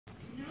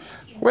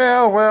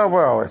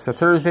Well, it's a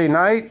Thursday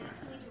night.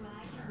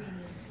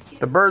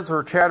 The birds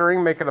were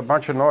chattering, making a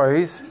bunch of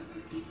noise.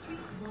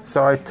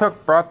 So I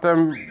brought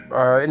them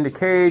in the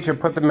cage and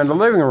put them in the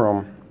living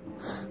room.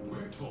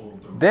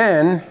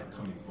 Then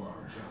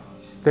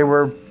they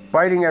were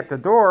biting at the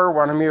door,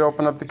 wanting me to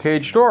open up the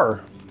cage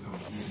door.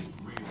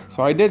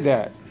 So I did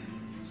that.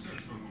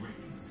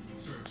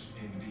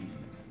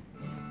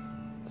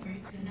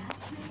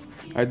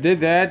 And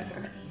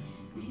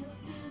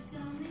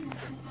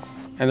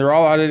they're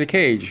all out of the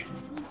cage.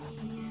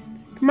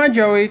 Come on,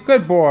 Joey.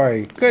 Good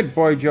boy. Good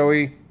boy,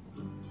 Joey.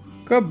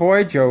 Good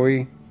boy,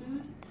 Joey.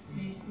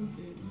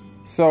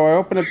 So I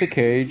opened up the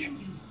cage,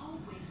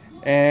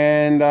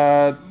 and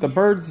the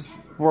birds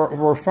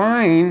were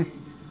fine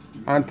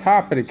on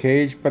top of the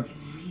cage, but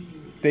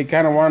they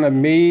kind of wanted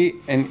me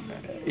and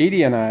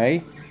Edie and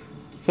I,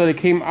 so they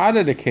came out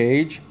of the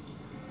cage,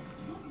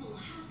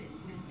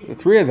 the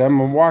three of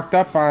them, and walked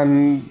up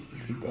on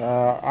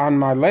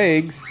my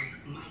legs,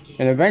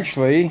 and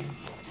eventually,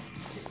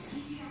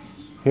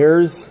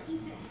 here's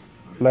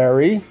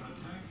Larry.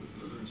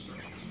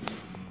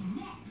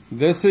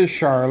 This is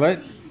Charlotte.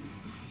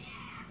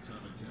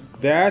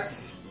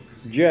 That's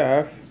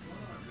Jeff.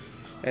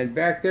 And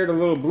back there, the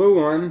little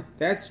blue one,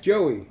 that's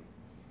Joey.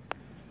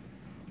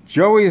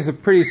 Joey is a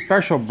pretty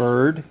special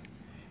bird.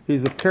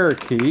 He's a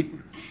parakeet.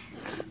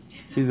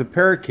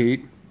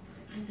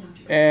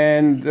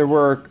 And there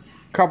were a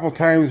couple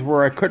times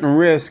where I couldn't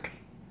risk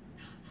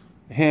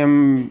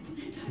him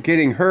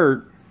getting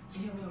hurt,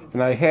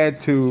 and I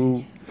had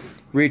to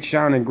reach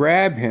down and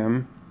grab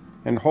him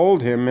and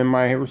hold him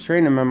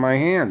restrain him in my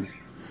hands.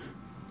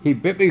 He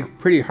bit me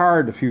pretty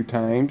hard a few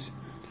times,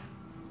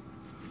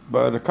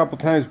 but a couple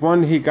times,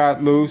 one, he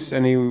got loose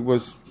and he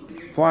was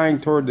flying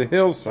toward the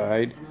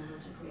hillside.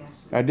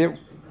 I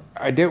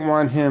didn't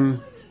want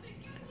him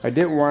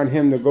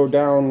to go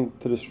down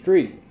to the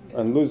street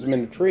and lose him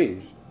in the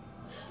trees.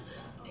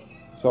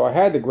 So I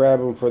had to grab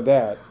him for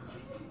that.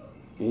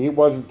 He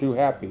wasn't too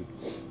happy.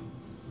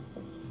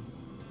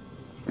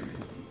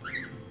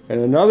 And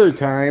another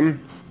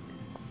time,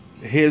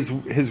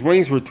 his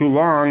wings were too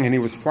long and he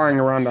was flying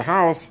around the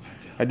house.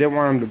 I didn't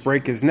want him to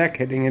break his neck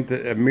hitting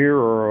into a mirror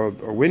or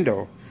a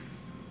window.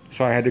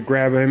 So I had to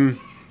grab him.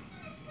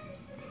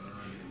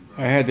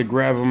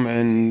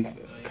 And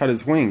cut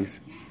his wings.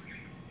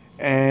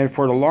 And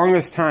for the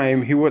longest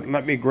time, he wouldn't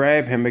let me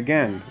grab him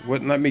again.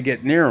 Wouldn't let me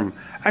get near him.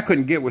 I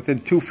couldn't get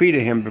within 2 feet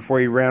of him before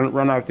he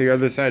run off the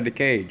other side of the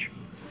cage.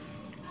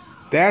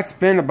 That's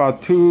been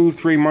about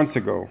 2-3 months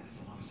ago.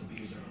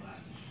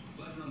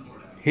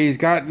 He's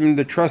gotten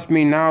to trust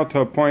me now to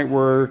a point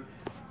where,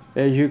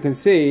 as you can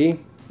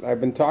see, I've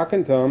been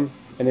talking to him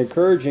and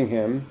encouraging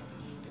him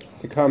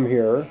to come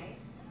here.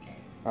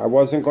 I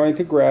wasn't going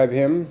to grab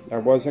him. I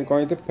wasn't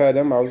going to pet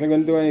him. I wasn't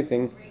going to do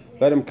anything.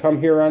 Let him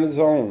come here on his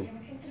own.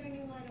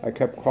 I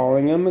kept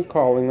calling him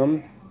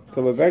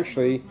till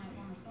eventually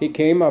he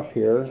came up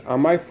here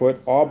on my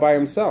foot all by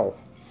himself.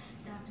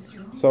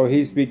 So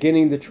he's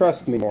beginning to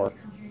trust me more.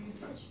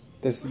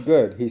 This is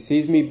good. He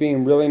sees me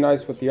being really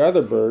nice with the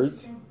other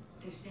birds,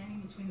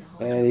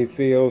 and he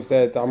feels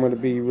that I'm going to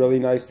be really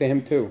nice to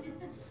him too.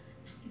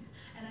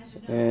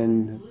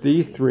 And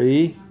these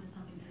three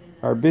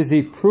are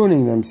busy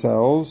pruning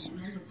themselves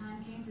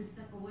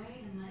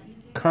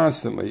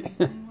constantly.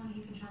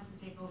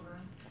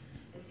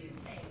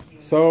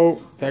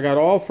 So I got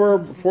all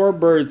four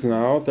birds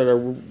now that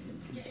are.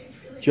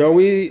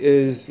 Joey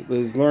is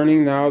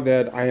learning now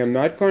that I am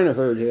not going to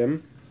hurt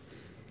him.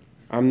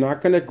 I'm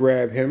not going to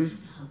grab him.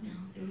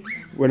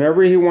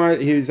 Whenever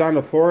he's on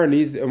the floor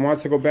and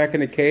wants to go back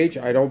in the cage,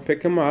 I don't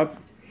pick him up.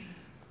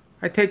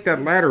 I take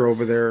that ladder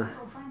over there.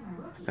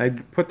 I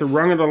put the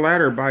rung of the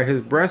ladder by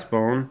his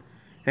breastbone,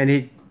 and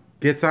he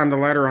gets on the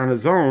ladder on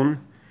his own,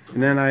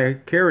 and then I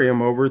carry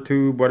him over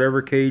to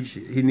whatever cage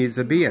he needs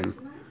to be in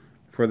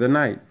for the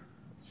night.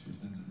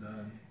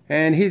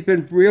 And he's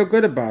been real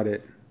good about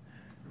it.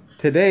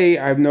 Today,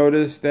 I've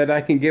noticed that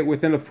I can get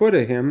within a foot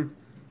of him,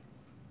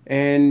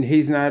 and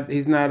he's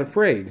not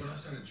afraid.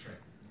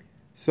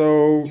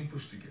 So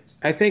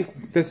I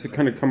think this is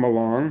going to come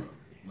along,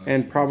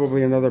 and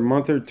probably another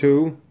month or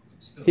two,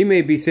 he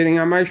may be sitting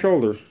on my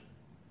shoulder.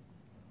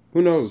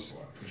 Who knows?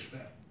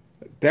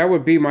 That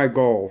would be my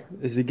goal,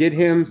 is to get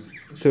him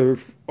to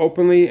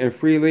openly and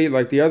freely,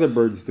 like the other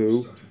birds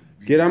do,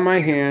 get on my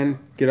hand,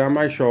 get on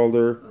my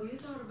shoulder,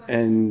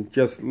 and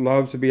just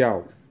loves to be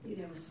out.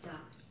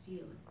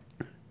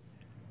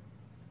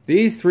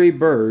 These three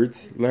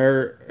birds,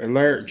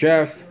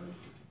 Jeff,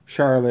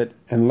 Charlotte,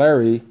 and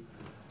Larry,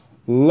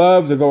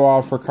 love to go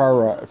out for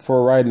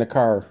a ride in the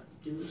car.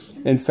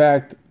 In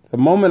fact, the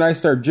moment I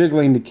start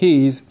jiggling the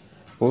keys,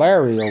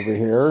 Larry over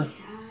here,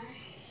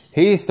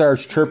 he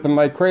starts chirping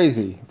like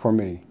crazy for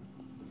me.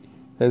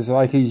 It's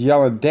like he's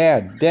yelling,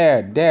 "Dad,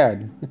 Dad,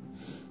 Dad."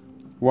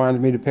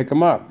 Wanted me to pick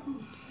him up.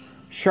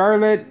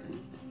 Charlotte's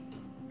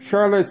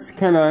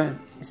kind of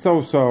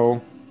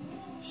so-so.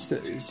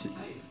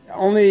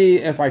 only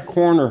if I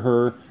corner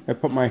her and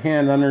put my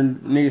hand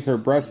underneath her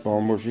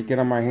breastbone will she get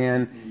on my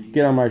hand,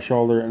 get on my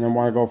shoulder, and then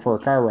want to go for a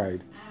car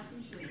ride.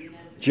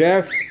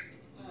 Jeff,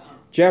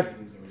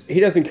 he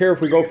doesn't care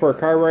if we go for a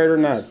car ride or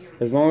not.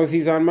 As long as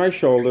he's on my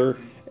shoulder,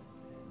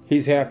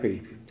 he's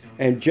happy.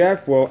 And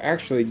Jeff will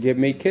actually give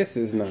me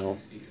kisses now.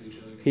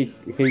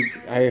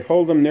 I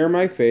hold him near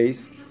my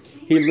face.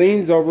 He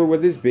leans over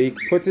with his beak,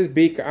 puts his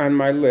beak on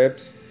my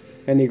lips,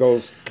 and he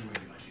goes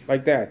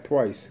like that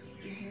twice.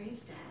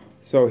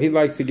 So he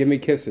likes to give me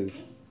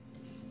kisses.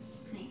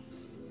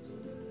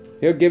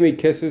 He'll give me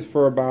kisses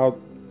for about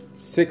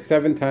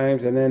 6-7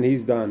 times, and then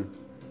he's done.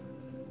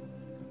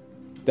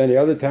 Then the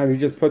other time he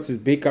just puts his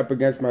beak up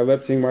against my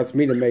lips and he wants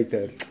me to make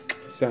the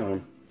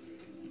sound.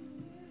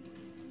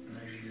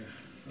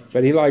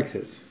 But he likes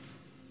it.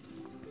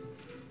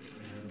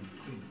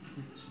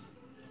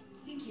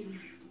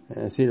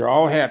 And see, they're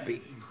all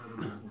happy.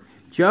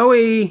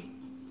 Joey!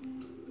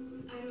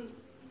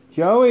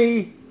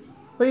 Joey!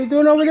 What are you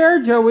doing over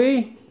there,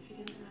 Joey?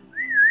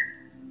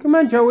 Come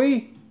on,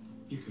 Joey.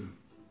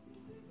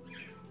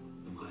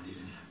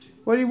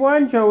 What do you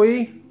want,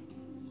 Joey?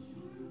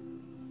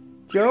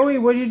 Joey,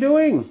 what are you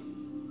doing?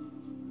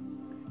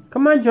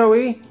 Come on,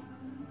 Joey.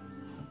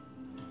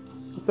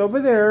 It's over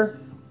there.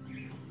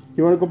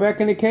 You want to go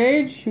back in the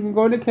cage? You can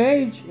go in the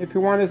cage. If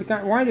you want to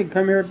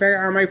come here back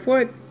on my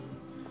foot.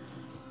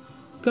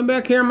 Come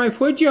back here on my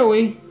foot,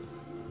 Joey.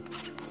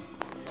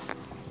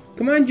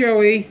 Come on,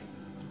 Joey.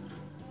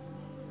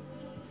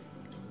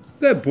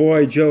 Good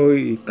boy,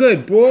 Joey.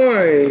 Good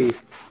boy.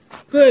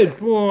 Good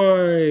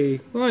boy.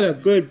 What a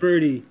good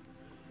birdie.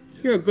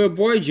 You're a good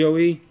boy,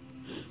 Joey.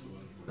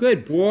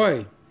 Good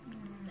boy.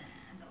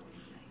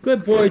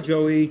 Good boy,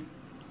 Joey.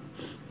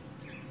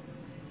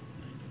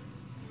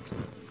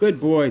 Good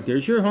boy.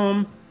 There's your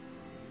home.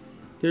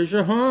 There's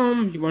your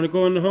home. You want to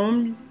go in the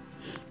home?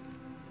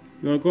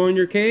 You want to go in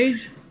your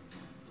cage?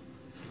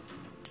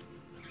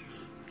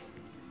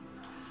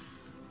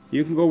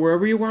 You can go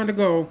wherever you want to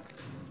go.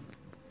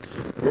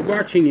 We're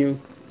watching you.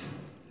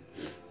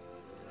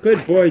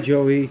 Good boy,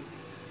 Joey.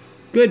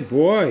 Good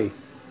boy.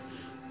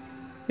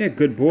 Yeah,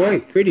 good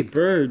boy. Pretty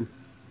bird.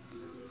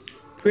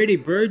 Pretty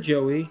bird,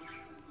 Joey.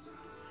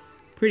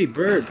 Pretty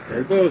bird.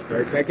 There it goes.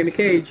 Right back in the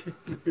cage.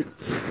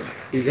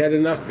 He's had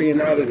enough being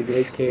out of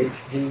the cage.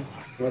 He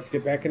wants to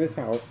get back in his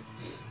house.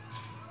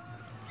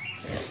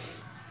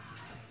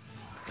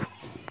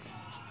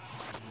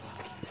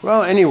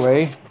 Well,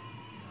 anyway,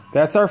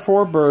 that's our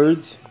 4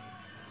 birds.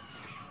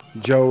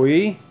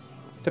 Joey,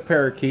 the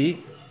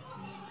parakeet.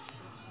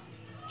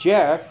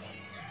 Jeff,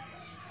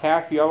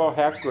 half yellow,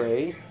 half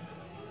gray.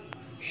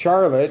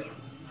 Charlotte,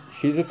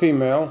 she's a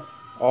female,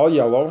 all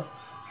yellow.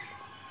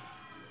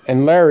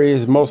 And Larry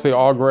is mostly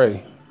all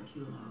gray.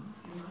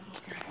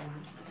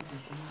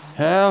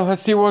 Well,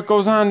 let's see what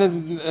goes on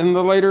in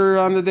the later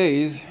on the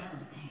days.